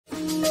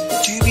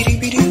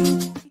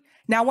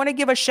Now, I want to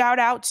give a shout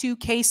out to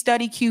Case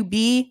Study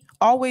QB,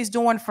 always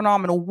doing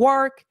phenomenal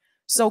work.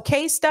 So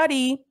Case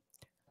Study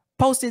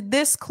posted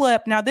this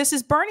clip. Now, this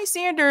is Bernie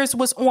Sanders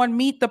was on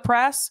Meet the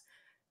Press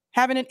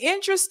having an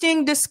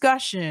interesting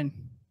discussion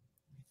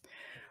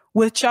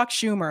with Chuck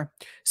Schumer.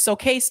 So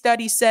Case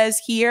Study says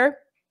here,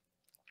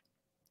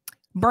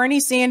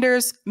 Bernie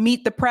Sanders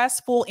Meet the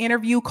Press full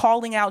interview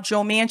calling out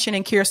Joe Manchin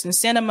and Kyrsten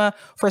Sinema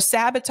for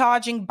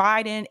sabotaging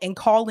Biden and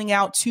calling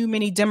out too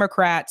many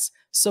Democrats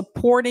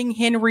supporting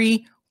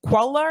Henry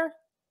Cuellar.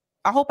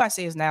 I hope I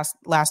say his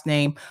last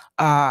name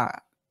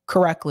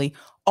correctly,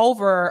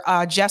 over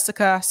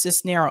Jessica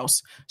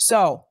Cisneros.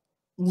 So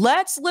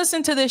let's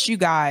listen to this, you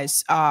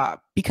guys,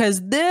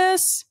 because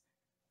this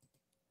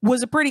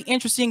was a pretty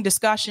interesting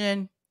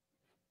discussion.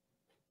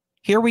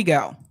 Here we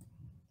go.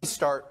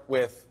 Start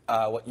with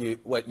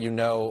what you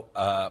know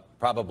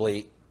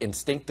probably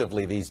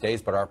instinctively these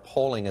days, but our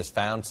polling has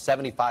found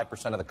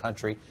 75% of the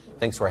country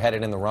thinks we're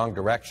headed in the wrong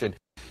direction.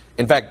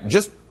 In fact,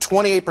 just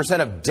 28%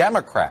 of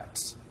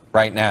Democrats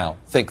right now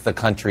think the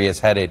country is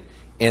headed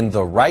in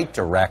the right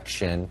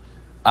direction.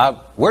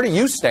 Where do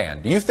you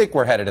stand? Do you think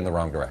we're headed in the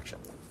wrong direction?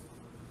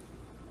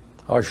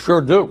 I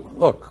sure do.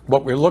 Look,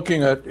 what we're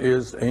looking at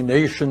is a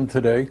nation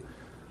today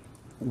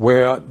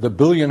where the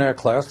billionaire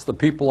class, the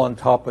people on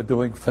top, are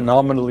doing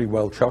phenomenally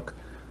well, Chuck.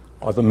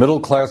 The middle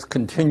class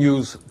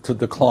continues to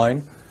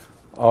decline.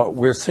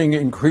 We're seeing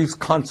increased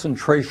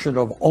concentration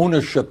of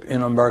ownership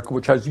in America,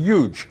 which has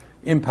huge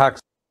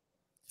impacts.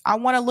 I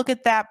want to look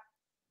at that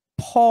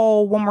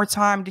poll one more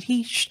time. Did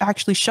he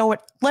actually show it?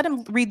 Let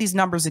him read these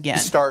numbers again.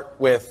 Start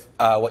with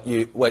what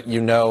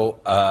you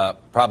know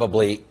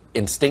probably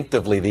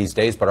instinctively these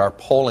days, but our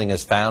polling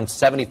has found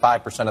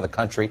 75% of the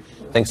country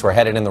thinks we're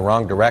headed in the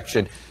wrong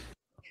direction.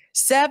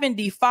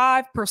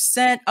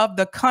 75% of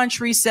the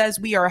country says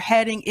we are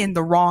heading in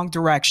the wrong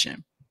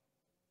direction.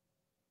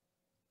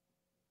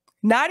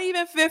 Not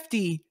even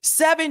 50,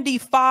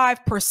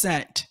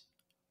 75%.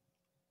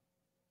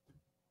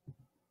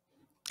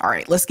 All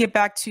right, let's get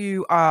back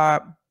to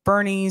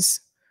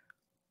Bernie's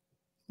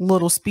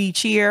little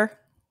speech here.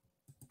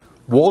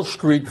 Wall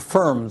Street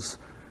firms,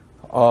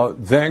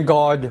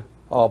 Vanguard,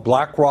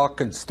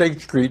 BlackRock, and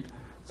State Street,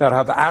 that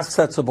have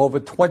assets of over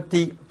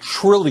 $20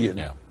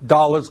 trillion,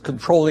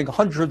 controlling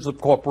hundreds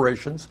of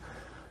corporations.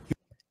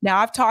 Now,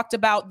 I've talked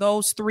about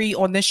those three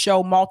on this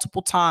show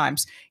multiple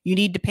times. You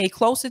need to pay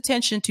close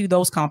attention to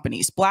those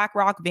companies,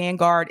 BlackRock,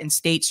 Vanguard, and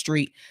State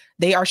Street.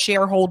 They are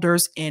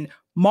shareholders in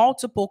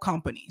multiple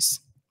companies.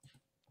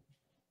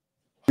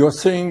 You're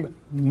seeing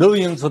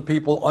millions of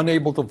people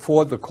unable to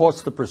afford the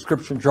cost of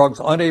prescription drugs,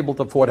 unable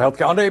to afford health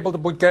care, unable to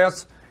put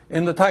gas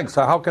in the tank.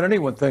 So how can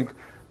anyone think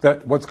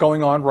that what's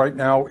going on right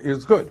now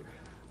is good?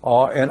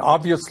 And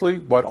obviously,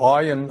 what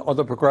I and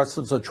other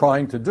progressives are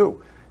trying to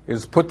do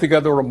is put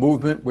together a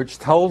movement which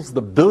tells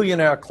the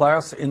billionaire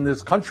class in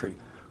this country,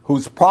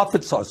 whose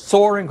profits are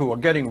soaring, who are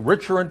getting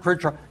richer and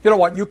richer, you know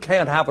what, you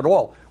can't have it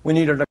all. We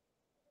need an...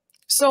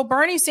 So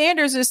Bernie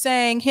Sanders is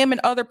saying him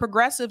and other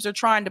progressives are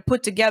trying to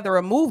put together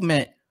a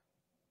movement.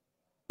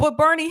 But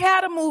Bernie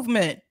had a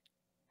movement.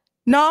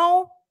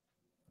 No,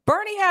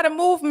 Bernie had a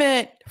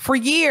movement for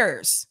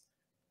years.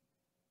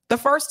 The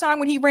first time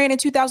when he ran in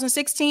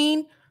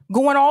 2016,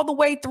 going all the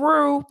way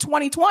through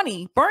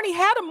 2020, Bernie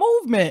had a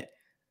movement.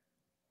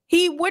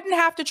 He wouldn't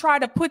have to try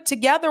to put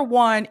together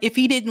one if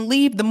he didn't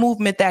leave the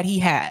movement that he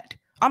had.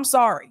 I'm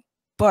sorry,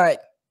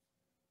 but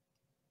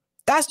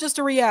that's just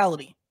a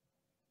reality.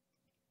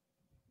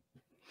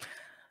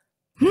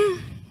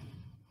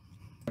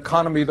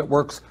 Economy that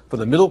works for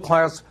the middle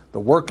class, the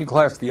working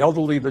class, the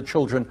elderly, the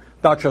children,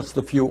 not just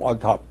the few on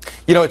top.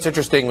 You know, it's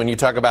interesting when you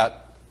talk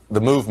about the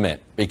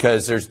movement,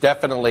 because there's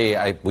definitely,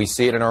 we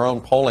see it in our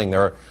own polling,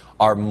 there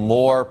are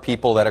more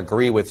people that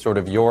agree with sort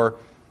of your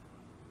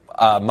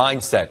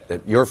mindset,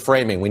 that you're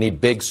framing. We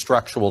need big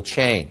structural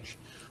change.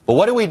 But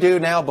what do we do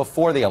now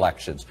before the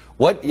elections?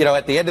 What, you know,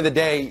 at the end of the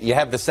day, you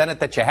have the Senate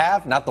that you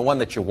have, not the one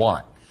that you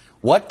want.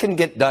 What can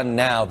get done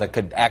now that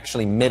could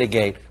actually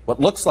mitigate what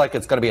looks like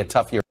it's going to be a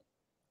tough year?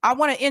 I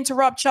want to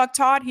interrupt Chuck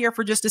Todd here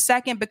for just a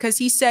second, because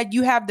he said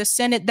you have the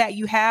Senate that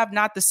you have,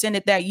 not the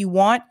Senate that you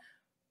want.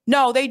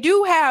 No, they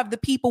do have the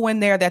people in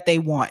there that they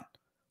want.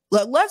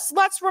 Let's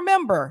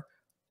remember.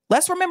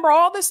 Let's remember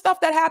all this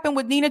stuff that happened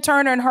with Nina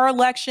Turner and her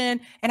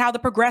election, and how the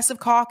Progressive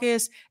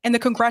Caucus and the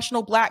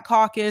Congressional Black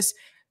Caucus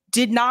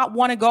did not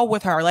want to go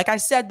with her. Like I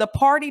said, the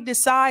party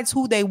decides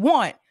who they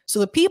want.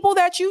 So the people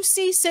that you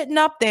see sitting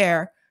up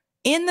there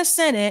in the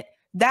Senate,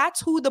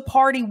 that's who the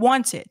party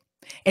wanted.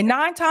 And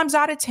 9 times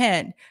out of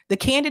 10, the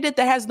candidate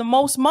that has the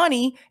most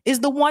money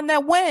is the one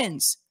that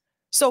wins.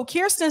 So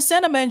Kyrsten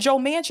Sinema and Joe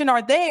Manchin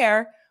are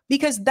there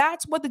because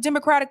that's what the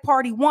Democratic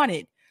Party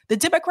wanted. The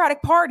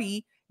Democratic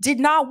Party did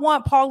not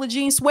want Paula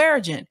Jean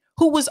Swearengin,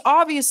 who was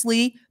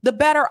obviously the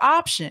better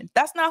option.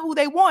 That's not who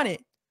they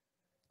wanted.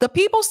 The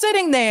people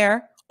sitting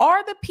there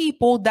are the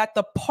people that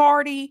the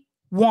party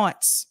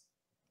wants.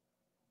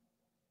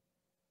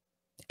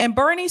 And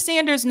Bernie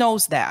Sanders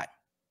knows that.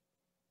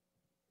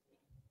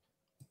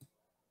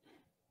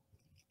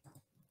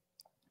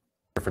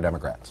 For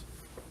Democrats.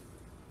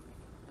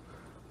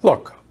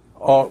 Look,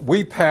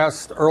 we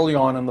passed early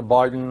on in the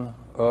Biden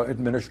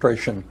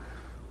administration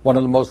one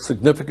of the most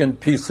significant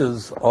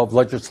pieces of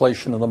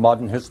legislation in the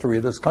modern history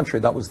of this country.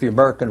 That was the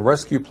American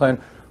Rescue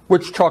Plan,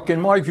 which, Chuck,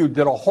 in my view,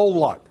 did a whole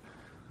lot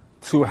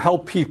to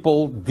help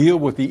people deal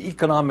with the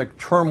economic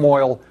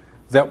turmoil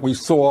that we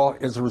saw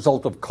as a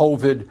result of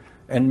COVID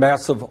and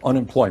massive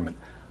unemployment.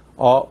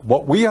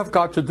 What we have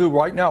got to do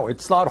right now,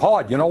 it's not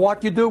hard. You know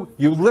what you do?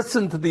 You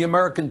listen to the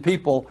American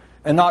people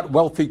and not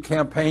wealthy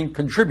campaign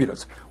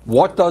contributors.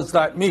 What does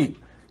that mean?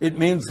 It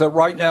means that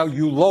right now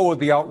you lower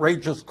the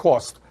outrageous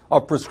cost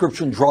of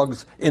prescription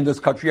drugs in this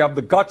country. You have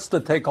the guts to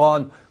take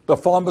on the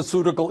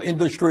pharmaceutical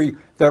industry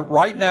that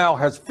right now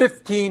has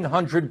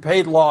 1,500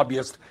 paid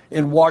lobbyists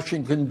in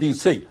Washington,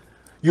 D.C.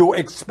 You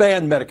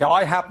expand Medicare.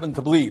 I happen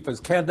to believe, as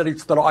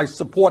candidates that I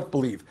support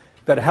believe,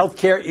 that health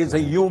care is a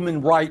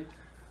human right,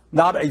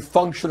 not a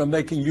function of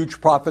making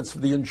huge profits for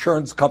the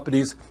insurance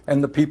companies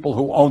and the people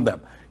who own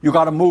them. You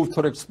got to move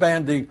toward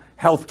expanding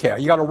health care.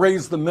 You got to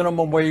raise the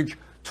minimum wage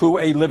to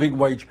a living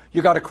wage.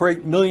 You got to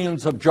create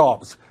millions of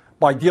jobs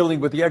by dealing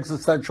with the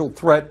existential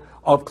threat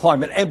of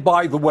climate. And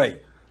by the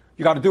way,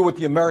 you got to do what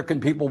the American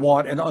people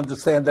want and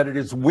understand that it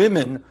is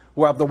women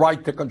who have the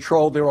right to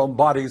control their own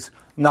bodies,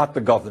 not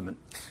the government.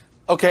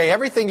 Okay,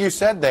 everything you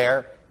said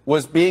there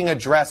was being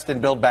addressed in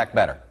Build Back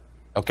Better.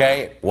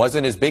 Okay, it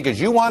wasn't as big as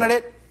you wanted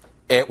it.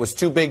 It was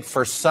too big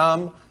for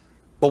some.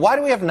 But why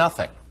do we have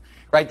nothing?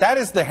 Right, that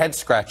is the head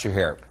scratcher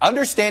here.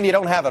 Understand you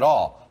don't have it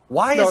all.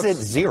 Why is it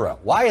zero?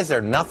 Why is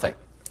there nothing?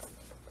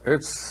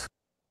 It's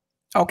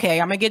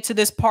okay. I'm going to get to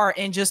this part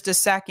in just a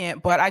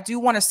second, but I do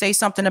want to say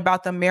something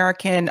about the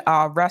American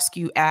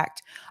Rescue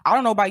Act. I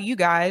don't know about you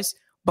guys,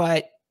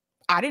 but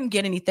I didn't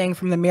get anything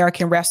from the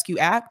American Rescue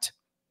Act.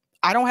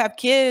 I don't have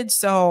kids,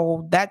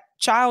 so that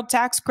child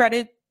tax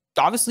credit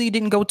obviously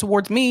didn't go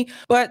towards me,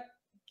 but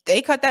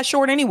they cut that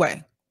short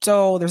anyway.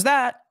 So there's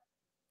that.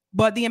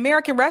 But the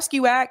American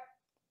Rescue Act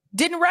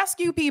didn't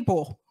rescue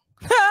people.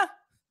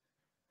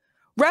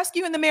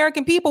 Rescuing the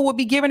American people would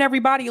be giving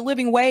everybody a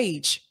living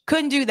wage.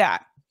 Couldn't do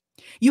that.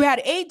 You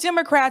had 8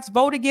 Democrats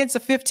vote against a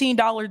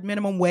 $15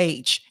 minimum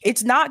wage.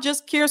 It's not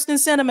just Kyrsten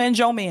Sinema and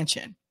Joe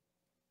Manchin.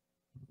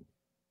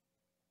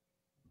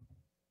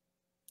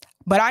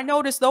 But I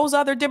noticed those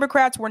other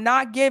Democrats were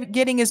not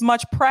getting as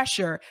much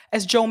pressure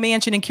as Joe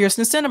Manchin and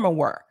Kyrsten Sinema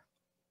were.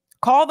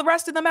 Call the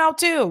rest of them out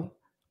too.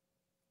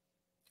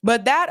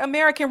 But that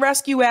American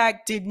Rescue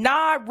Act did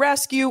not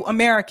rescue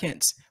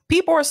Americans.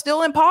 People are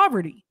still in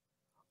poverty.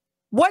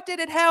 What did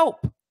it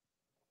help?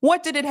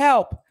 What did it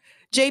help?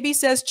 JB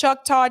says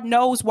Chuck Todd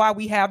knows why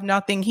we have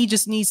nothing. He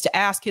just needs to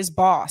ask his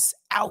boss.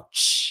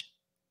 Ouch.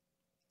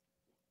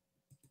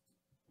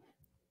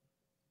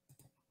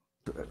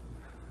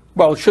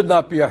 Well, it should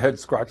not be a head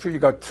scratcher. You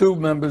got 2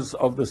 members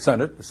of the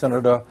Senate,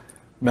 Senator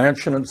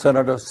Manchin and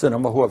Senator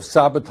Sinema, who have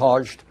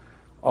sabotaged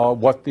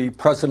what the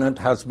president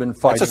has been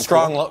fighting. That's a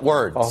strong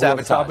word.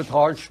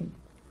 Sabotage.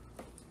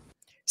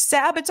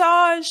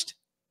 Sabotaged.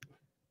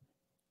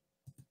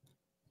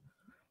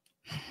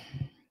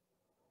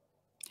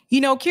 You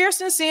know,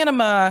 Kyrsten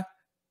Sinema,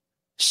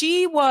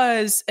 she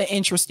was an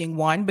interesting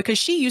one because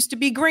she used to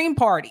be Green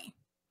Party.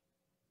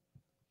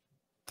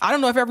 I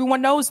don't know if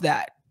everyone knows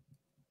that.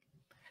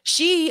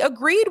 She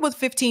agreed with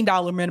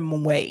 $15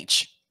 minimum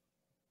wage.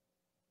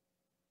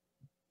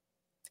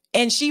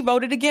 And she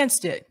voted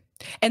against it.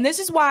 And this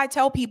is why I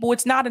tell people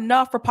it's not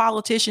enough for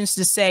politicians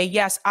to say,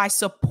 yes, I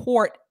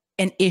support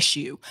an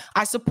issue.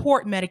 I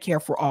support Medicare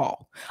for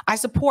all. I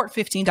support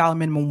 $15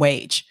 minimum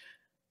wage.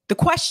 The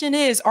question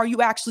is, are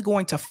you actually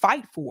going to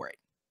fight for it?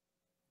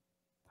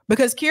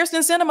 Because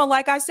Kyrsten Sinema,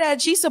 like I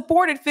said, she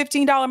supported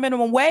 $15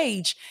 minimum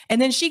wage,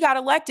 and then she got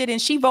elected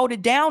and she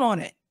voted down on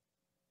it.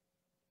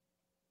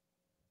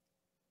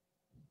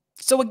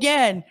 So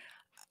again,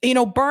 you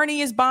know,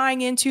 Bernie is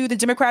buying into the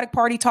Democratic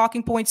Party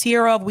talking points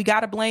here of we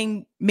got to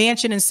blame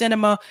Manchin and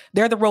Sinema.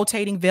 They're the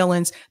rotating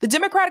villains. The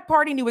Democratic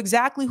Party knew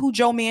exactly who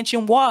Joe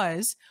Manchin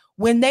was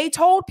when they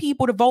told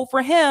people to vote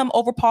for him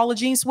over Paula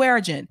Jean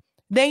Swearengin.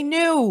 They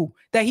knew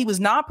that he was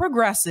not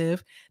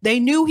progressive. They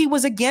knew he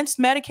was against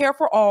Medicare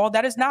for all.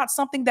 That is not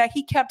something that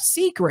he kept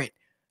secret.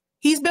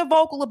 He's been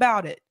vocal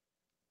about it.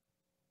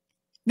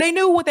 They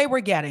knew what they were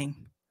getting.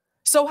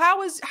 So how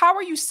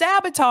are you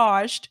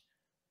sabotaged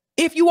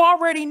if you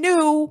already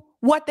knew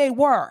what they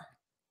were?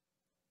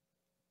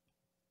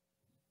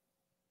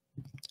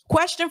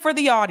 Question for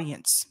the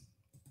audience.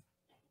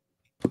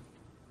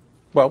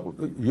 Well,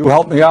 you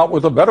help me out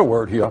with a better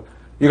word here.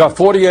 You got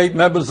 48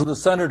 members of the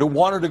Senate who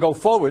wanted to go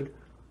forward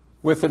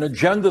with an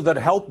agenda that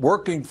helped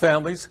working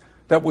families,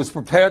 that was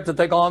prepared to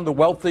take on the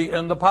wealthy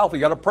and the powerful.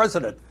 You got a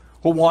president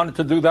who wanted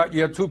to do that.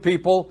 You had 2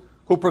 people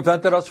who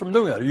prevented us from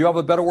doing that. You have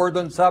a better word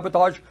than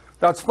sabotage?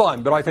 That's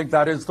fine, but I think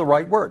that is the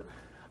right word.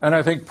 And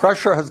I think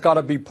pressure has got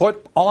to be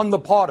put on the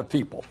part of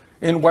people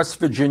in West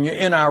Virginia,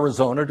 in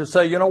Arizona, to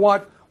say, you know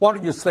what, why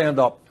don't you stand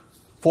up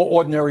for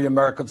ordinary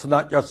Americans,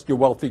 not just your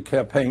wealthy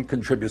campaign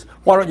contributors?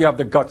 Why don't you have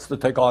the guts to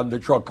take on the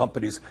drug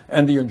companies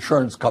and the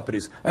insurance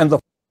companies and the...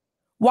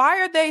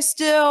 Why are they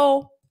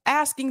still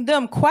asking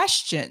them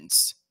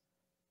questions?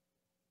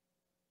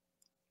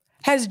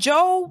 Has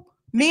Joe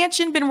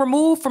Manchin been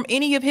removed from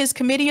any of his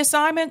committee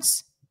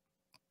assignments?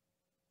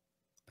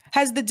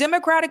 Has the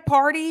Democratic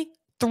Party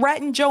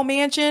threatened Joe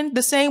Manchin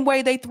the same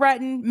way they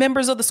threatened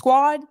members of the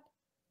squad?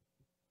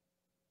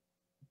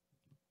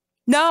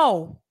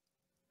 No.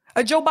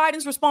 Joe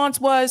Biden's response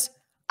was,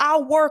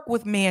 I'll work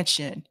with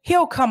Manchin.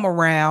 He'll come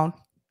around.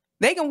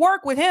 They can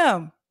work with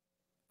him,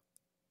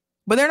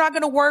 but they're not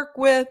going to work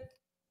with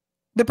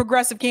the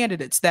progressive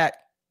candidates that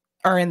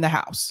are in the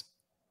House.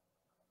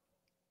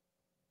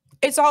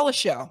 It's all a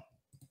show.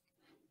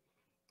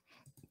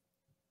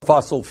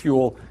 Fossil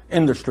fuel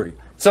industry.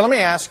 So let me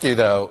ask you,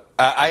 though.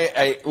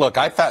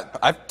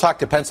 I've talked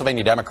to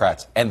Pennsylvania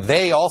Democrats, and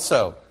they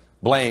also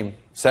blame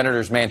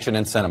Senators Manchin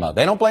and Sinema.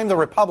 They don't blame the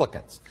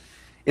Republicans.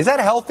 Is that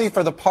healthy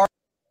for the party?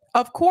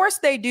 Of course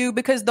they do,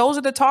 because those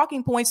are the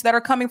talking points that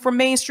are coming from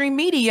mainstream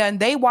media, and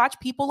they watch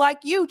people like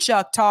you,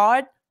 Chuck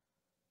Todd.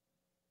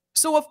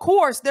 So, of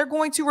course, they're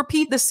going to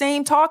repeat the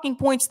same talking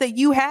points that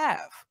you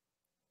have.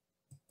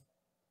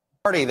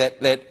 Party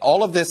that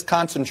all of this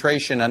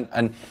concentration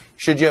and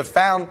should you have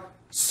found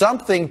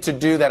something to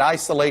do that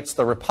isolates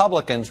the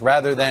Republicans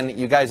rather than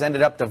you guys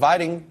ended up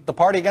dividing the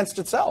party against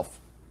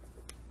itself?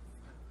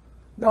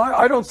 No,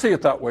 I don't see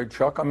it that way,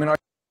 Chuck.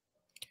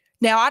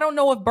 Now, I don't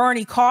know if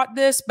Bernie caught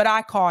this, but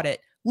I caught it.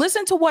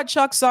 Listen to what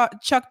Chuck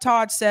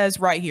Todd says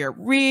right here,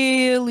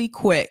 really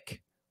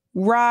quick,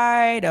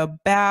 right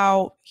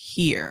about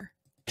here.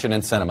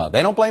 And Sinema.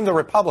 They don't blame the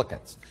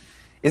Republicans.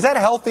 Is that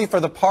healthy for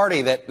the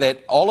party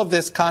that all of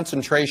this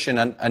concentration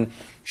and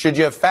should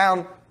you have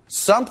found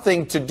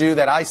something to do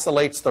that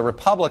isolates the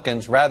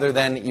Republicans rather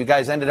than you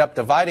guys ended up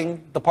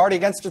dividing the party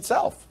against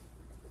itself?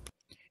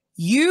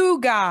 You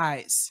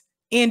guys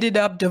ended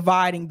up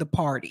dividing the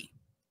party.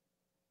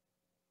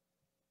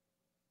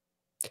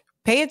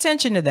 Pay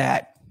attention to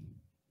that.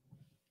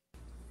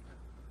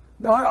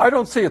 No, I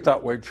don't see it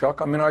that way,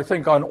 Chuck. I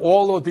think on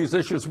all of these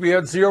issues, we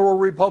had zero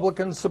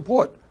Republican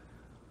support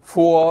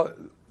for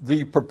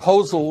the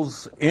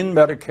proposals in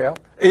Medicare,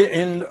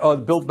 in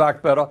Build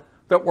Back Better,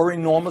 that were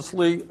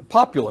enormously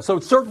popular. So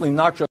it's certainly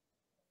not just.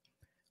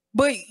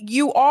 But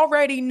you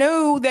already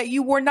knew that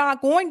you were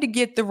not going to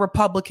get the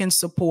Republican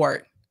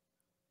support.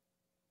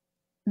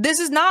 This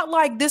is not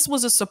like this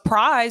was a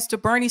surprise to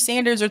Bernie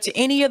Sanders or to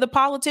any of the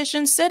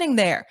politicians sitting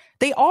there.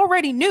 They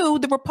already knew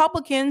the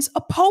Republicans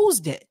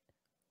opposed it.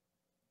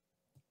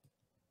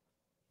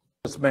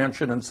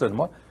 Manchin and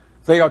Sinema.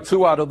 They are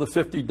 2 out of the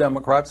 50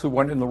 Democrats who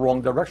went in the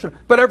wrong direction,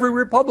 but every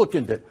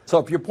Republican did. So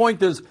if your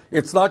point is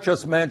it's not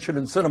just Manchin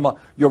and Sinema,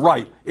 you're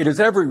right. It is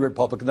every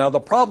Republican. Now, the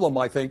problem,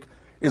 I think,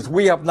 is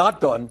we have not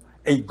done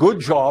a good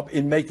job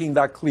in making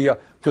that clear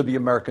to the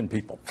American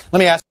people. Let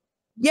me ask.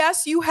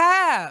 Yes, you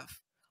have.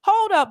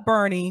 Hold up,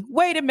 Bernie.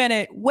 Wait a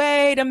minute.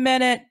 Wait a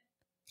minute.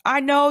 I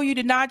know you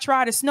did not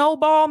try to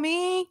snowball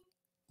me.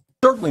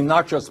 Certainly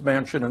not just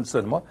Manchin and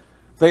Sinema.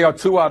 They are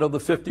 2 out of the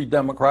 50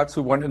 Democrats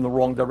who went in the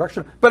wrong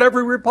direction, but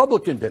every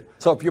Republican did.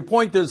 So if your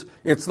point is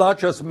it's not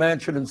just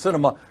Manchin and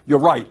Sinema, you're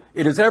right.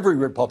 It is every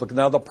Republican.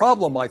 Now, the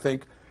problem, I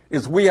think,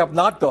 is we have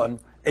not done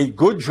a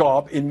good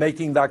job in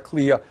making that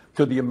clear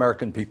to the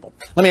American people.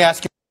 Let me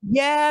ask you.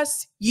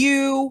 Yes,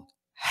 you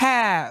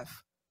have.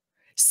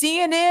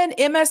 CNN,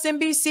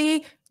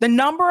 MSNBC, the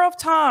number of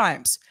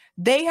times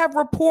they have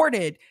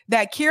reported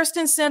that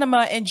Kyrsten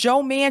Sinema and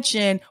Joe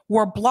Manchin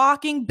were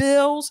blocking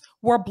bills,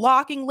 were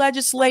blocking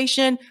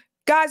legislation.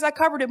 Guys, I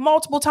covered it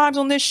multiple times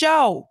on this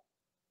show.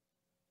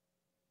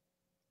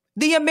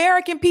 The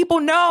American people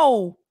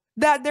know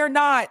that they're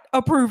not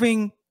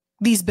approving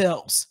these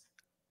bills.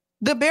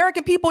 The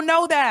American people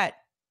know that.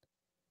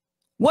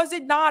 Was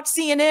it not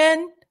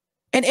CNN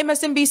and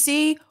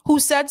MSNBC who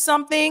said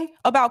something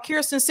about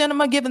Kyrsten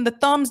Sinema giving the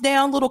thumbs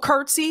down little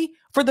curtsy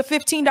for the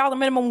 $15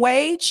 minimum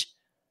wage?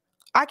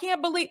 I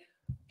can't believe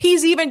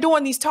he's even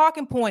doing these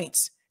talking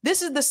points.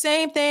 This is the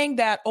same thing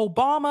that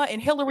Obama and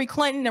Hillary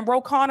Clinton and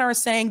Ro Khanna are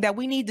saying, that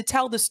we need to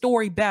tell the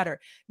story better.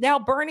 Now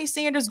Bernie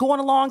Sanders going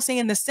along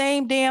saying the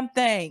same damn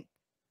thing.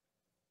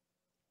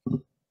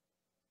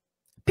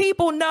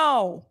 People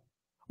know.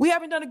 We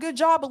haven't done a good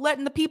job of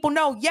letting the people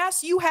know.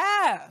 Yes, you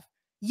have.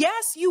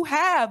 Yes, you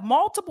have.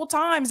 Multiple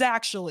times,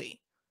 actually.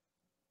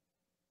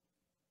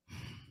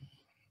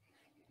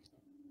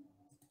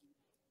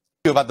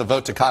 About the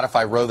vote to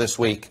codify Roe this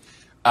week.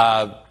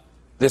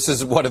 This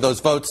is one of those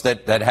votes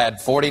that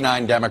had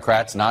 49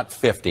 Democrats, not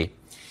 50.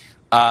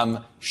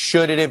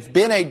 Should it have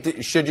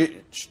been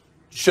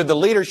should the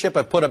leadership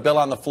have put a bill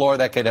on the floor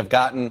that could have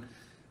gotten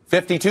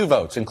 52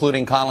 votes,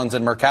 including Collins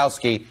and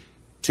Murkowski,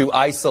 to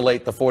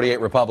isolate the 48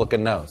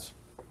 Republican noes?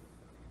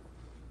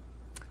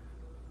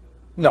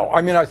 No,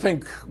 I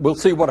think we'll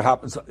see what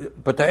happens.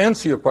 But to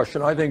answer your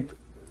question, I think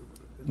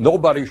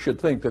nobody should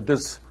think that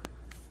this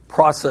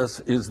process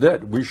is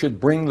dead. We should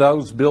bring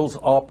those bills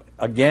up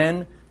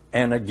again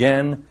and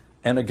again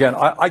and again.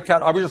 I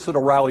was just at a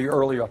rally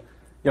earlier,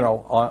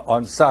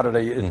 on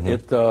Saturday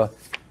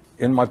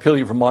in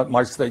Montpelier, from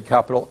my state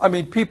capital.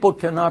 People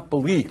cannot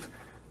believe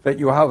that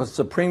you have a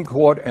Supreme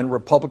Court and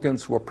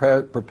Republicans who are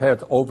prepared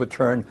to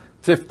overturn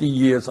 50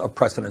 years of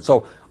precedent.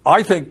 So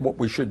I think what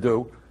we should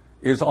do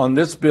is on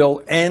this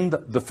bill and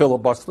the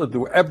filibuster,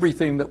 do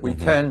everything that we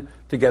can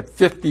to get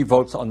 50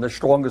 votes on the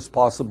strongest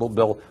possible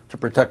bill to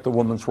protect the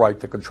woman's right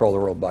to control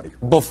her own body.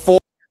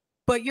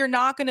 But you're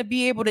not going to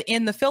be able to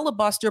end the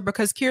filibuster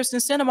because Kyrsten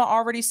Sinema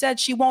already said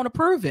she won't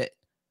approve it.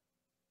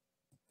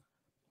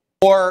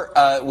 Or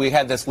we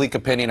had this leak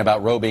opinion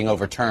about Roe being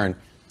overturned.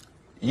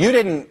 You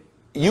didn't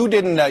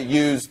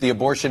use the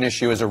abortion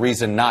issue as a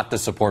reason not to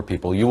support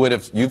people.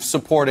 You've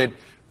supported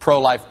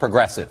pro-life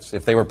progressives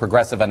if they were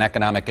progressive on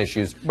economic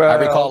issues. Well, I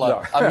recall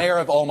a mayor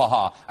of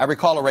Omaha. I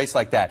recall a race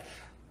like that.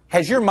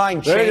 Has your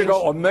mind changed? There you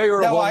go, a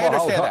mayor of Omaha. No, I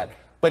understand that.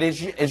 But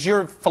is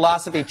your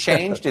philosophy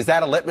changed? Is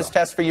that a litmus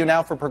test for you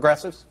now for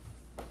progressives?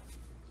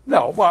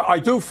 No, well, I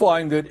do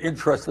find it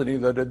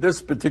interesting that at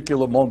this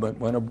particular moment,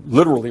 when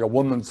literally a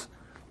woman's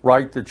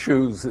right to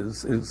choose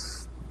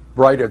is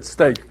right at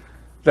stake,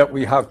 that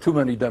we have too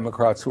many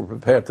Democrats who are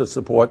prepared to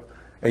support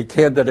a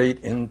candidate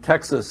in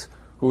Texas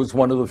who is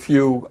one of the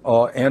few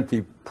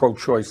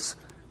anti-pro-choice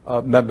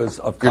members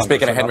of Congress. You're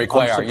speaking of Henry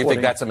Cuellar. You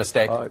think that's a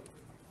mistake?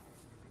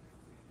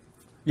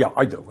 Yeah,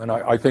 I do. And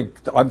I think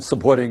I'm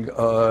supporting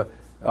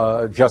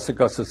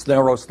Jessica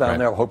Cisneros down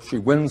there. I hope she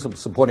wins. I'm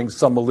supporting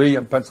Summer Lee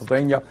in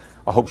Pennsylvania.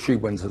 I hope she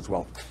wins as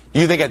well.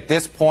 You think at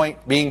this point,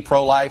 being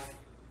pro-life,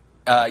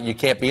 you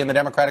can't be in the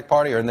Democratic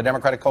Party or in the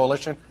Democratic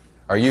coalition?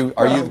 Are you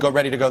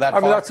ready to go that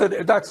far?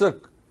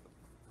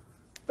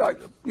 I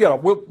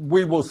mean,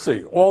 we will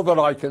see. All that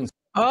I can.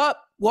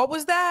 What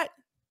was that?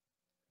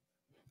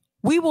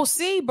 We will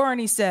see,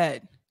 Bernie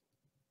said.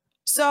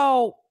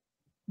 So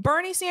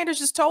Bernie Sanders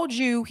just told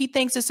you he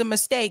thinks it's a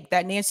mistake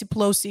that Nancy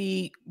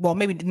Pelosi, well,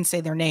 maybe didn't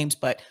say their names,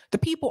 but the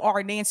people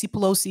are Nancy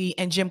Pelosi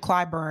and Jim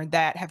Clyburn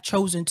that have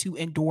chosen to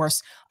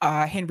endorse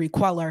Henry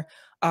Cuellar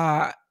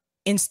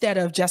instead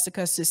of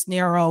Jessica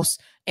Cisneros.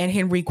 And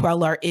Henry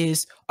Cuellar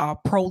is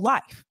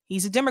pro-life.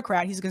 He's a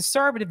Democrat. He's a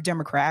conservative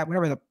Democrat,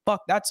 whatever the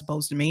fuck that's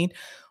supposed to mean.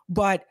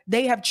 But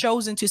they have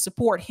chosen to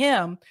support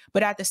him.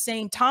 But at the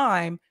same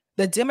time,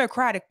 the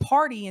Democratic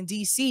Party in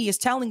D.C. is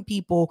telling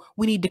people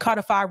we need to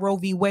codify Roe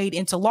v. Wade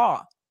into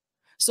law.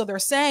 So they're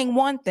saying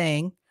one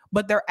thing,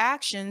 but their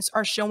actions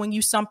are showing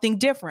you something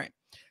different.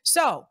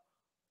 So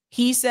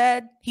he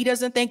said he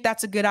doesn't think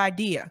that's a good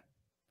idea.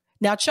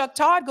 Now, Chuck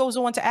Todd goes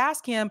on to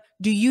ask him,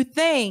 do you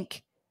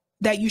think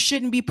that you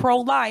shouldn't be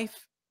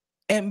pro-life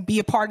and be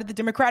a part of the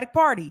Democratic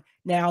Party?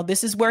 Now,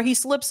 this is where he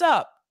slips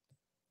up.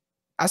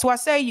 That's why I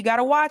say you got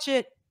to watch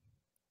it.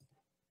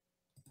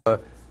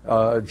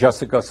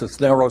 Jessica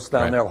Cisneros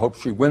down there. I hope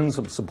she wins.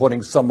 I'm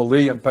supporting Summer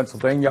Lee in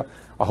Pennsylvania.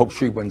 I hope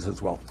she wins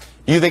as well.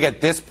 You think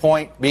at this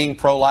point, being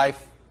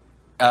pro-life,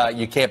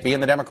 you can't be in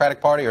the Democratic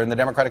Party or in the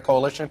Democratic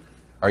coalition?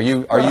 Are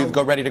you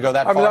ready to go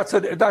that far?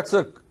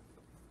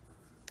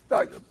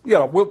 I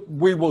mean,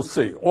 we will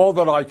see. All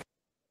that I can.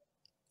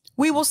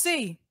 We will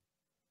see.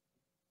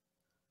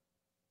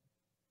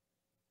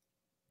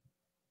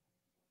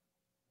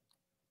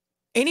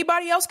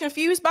 Anybody else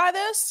confused by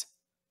this?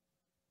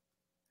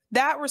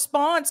 That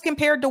response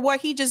compared to what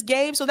he just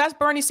gave. So that's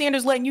Bernie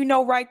Sanders letting you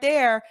know right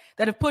there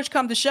that if push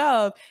comes to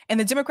shove and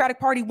the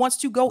Democratic Party wants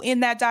to go in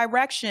that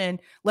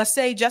direction, let's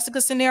say Jessica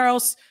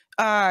Cisneros,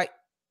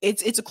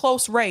 it's a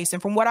close race.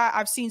 And from what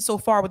I've seen so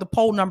far with the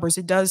poll numbers,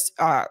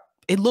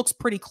 it looks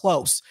pretty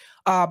close.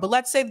 But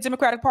let's say the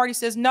Democratic Party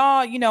says,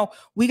 no,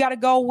 we got to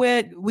go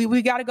with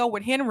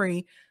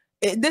Henry.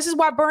 This is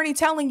why Bernie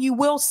telling you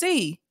we'll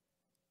see.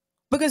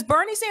 Because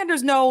Bernie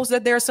Sanders knows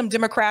that there are some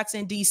Democrats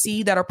in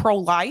D.C. that are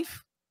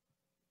pro-life.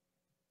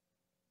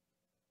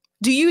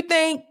 Do you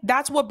think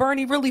that's what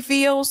Bernie really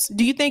feels?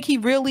 Do you think he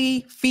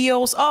really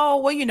feels,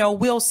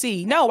 we'll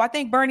see? No, I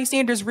think Bernie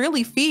Sanders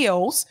really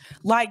feels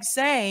like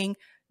saying,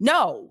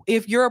 no,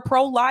 if you're a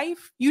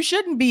pro-life, you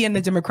shouldn't be in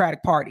the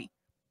Democratic Party.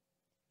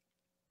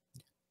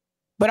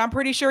 But I'm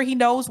pretty sure he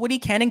knows what he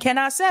can and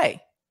cannot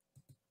say.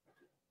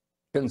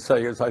 Can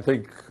say is I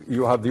think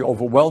you have the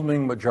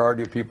overwhelming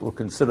majority of people who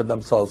consider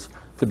themselves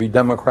to be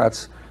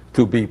Democrats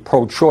to be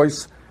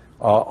pro-choice.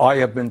 I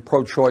have been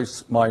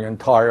pro-choice my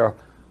entire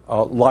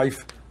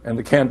life, and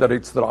the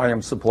candidates that I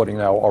am supporting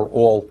now are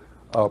all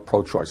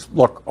pro-choice.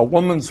 Look, a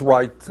woman's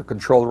right to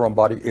control her own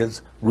body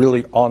is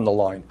really on the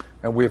line,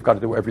 and we've got to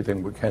do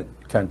everything we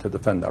can to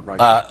defend that right.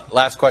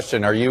 Last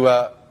question: Are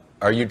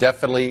you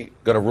definitely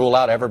going to rule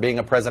out ever being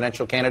a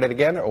presidential candidate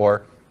again,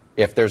 or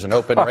if there's an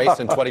open race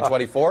in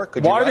 2024,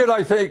 could you? Why did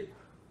I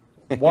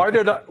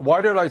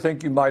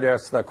think you might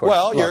ask that question?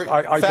 Well,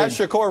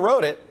 Faz Shakur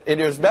wrote it in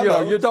his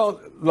memo. You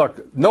don't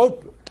look.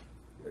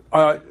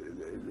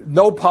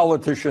 No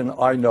politician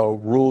I know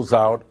rules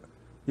out,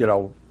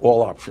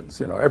 all options.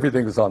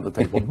 Everything is on the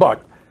table.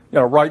 But,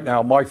 right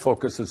now my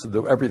focus is to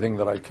do everything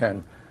that I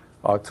can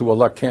to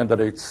elect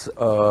candidates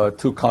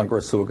to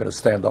Congress who are going to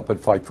stand up and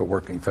fight for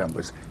working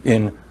families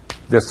in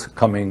this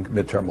coming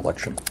midterm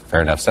election.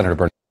 Fair enough, Senator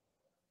Bernie.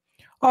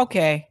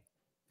 Okay.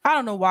 I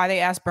don't know why they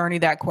asked Bernie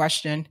that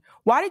question.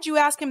 Why did you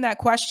ask him that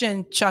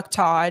question, Chuck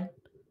Todd,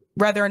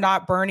 whether or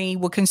not Bernie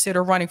would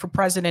consider running for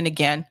president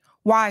again?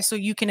 Why? So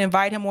you can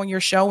invite him on your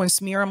show and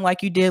smear him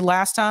like you did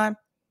last time?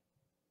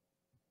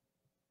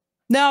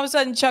 Now all of a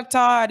sudden Chuck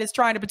Todd is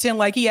trying to pretend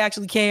like he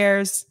actually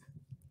cares.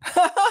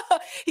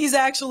 He's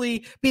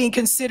actually being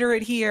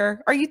considerate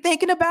here. Are you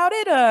thinking about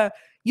it?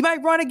 You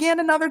might run again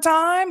another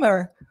time,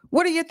 or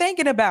what are you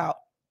thinking about?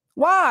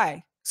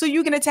 Why? So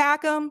you can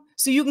attack him?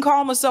 So you can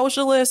call him a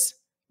socialist?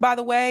 By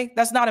the way,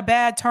 that's not a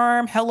bad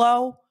term.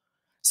 Hello?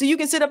 So you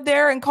can sit up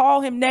there and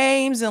call him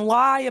names and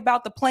lie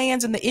about the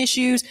plans and the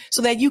issues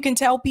so that you can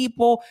tell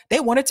people they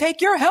want to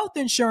take your health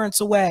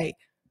insurance away.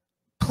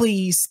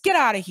 Please get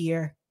out of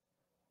here.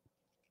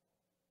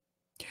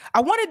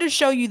 I wanted to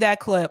show you that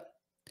clip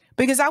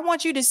because I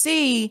want you to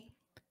see,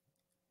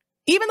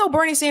 even though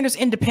Bernie Sanders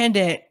is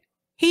independent,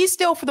 he's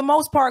still, for the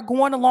most part,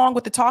 going along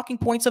with the talking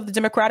points of the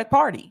Democratic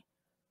Party.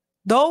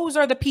 Those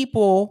are the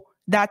people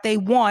that they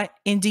want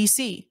in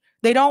DC.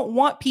 They don't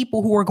want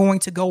people who are going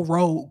to go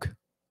rogue.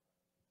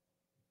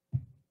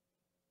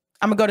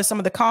 I'm going to go to some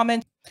of the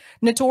comments.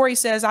 Notori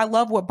says, I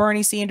love what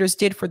Bernie Sanders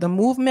did for the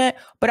movement,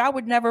 but I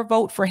would never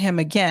vote for him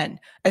again,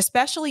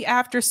 especially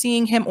after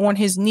seeing him on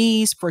his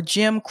knees for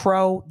Jim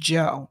Crow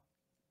Joe.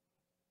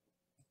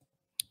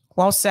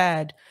 Well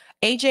said.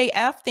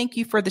 AJF, thank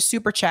you for the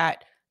super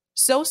chat.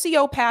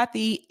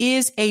 Sociopathy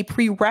is a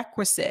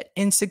prerequisite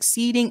in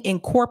succeeding in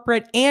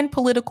corporate and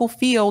political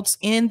fields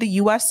in the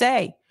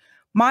USA.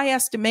 My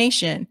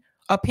estimation,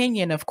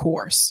 opinion, of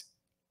course.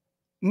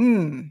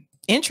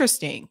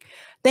 Interesting.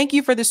 Thank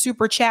you for the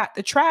super chat,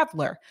 The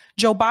Traveler.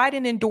 Joe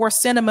Biden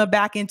endorsed cinema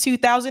back in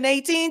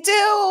 2018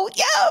 too.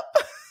 Yep.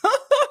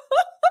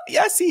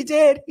 Yes, he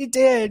did. He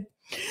did.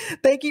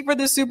 Thank you for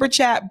the super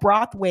chat,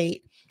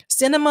 Brothwaite.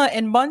 Cinema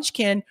and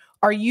Munchkin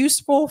are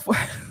useful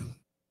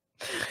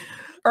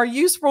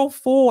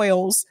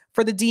foils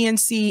for the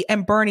DNC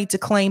and Bernie to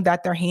claim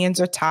that their hands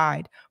are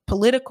tied.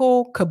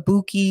 Political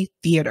kabuki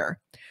theater.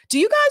 Do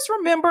you guys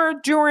remember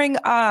during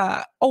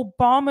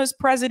Obama's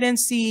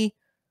presidency?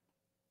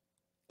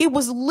 It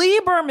was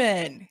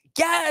Lieberman.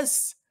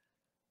 Yes.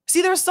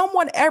 See, there's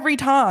someone every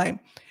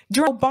time.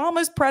 During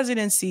Obama's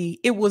presidency,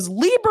 it was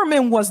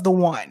Lieberman was the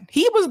one.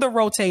 He was the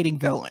rotating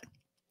villain.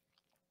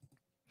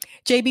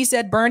 JB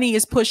said Bernie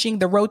is pushing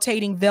the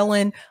rotating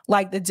villain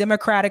like the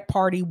Democratic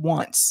Party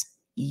wants.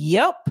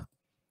 Yep.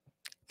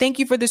 Thank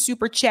you for the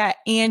super chat,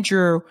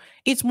 Andrew.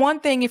 It's one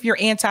thing if you're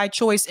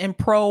anti-choice and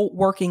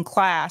pro-working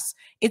class.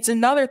 It's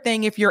another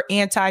thing if you're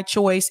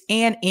anti-choice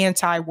and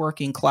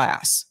anti-working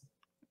class.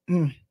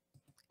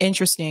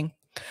 Interesting.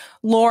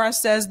 Laura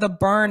says the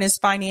burn is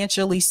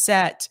financially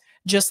set,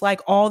 just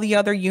like all the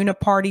other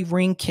uniparty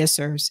ring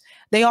kissers.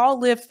 They all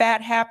live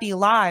fat, happy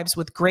lives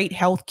with great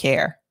health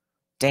care.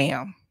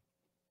 Damn.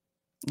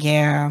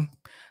 Yeah,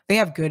 they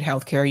have good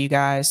health care, you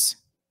guys.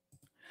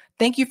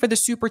 Thank you for the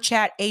super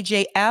chat,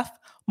 AJF.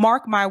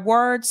 Mark my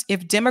words,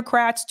 if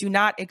Democrats do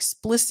not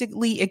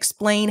explicitly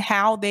explain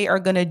how they are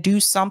going to do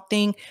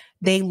something,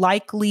 they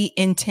likely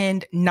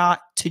intend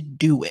not to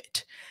do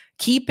it.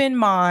 Keep in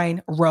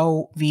mind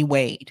Roe v.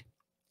 Wade.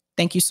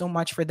 Thank you so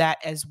much for that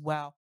as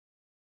well.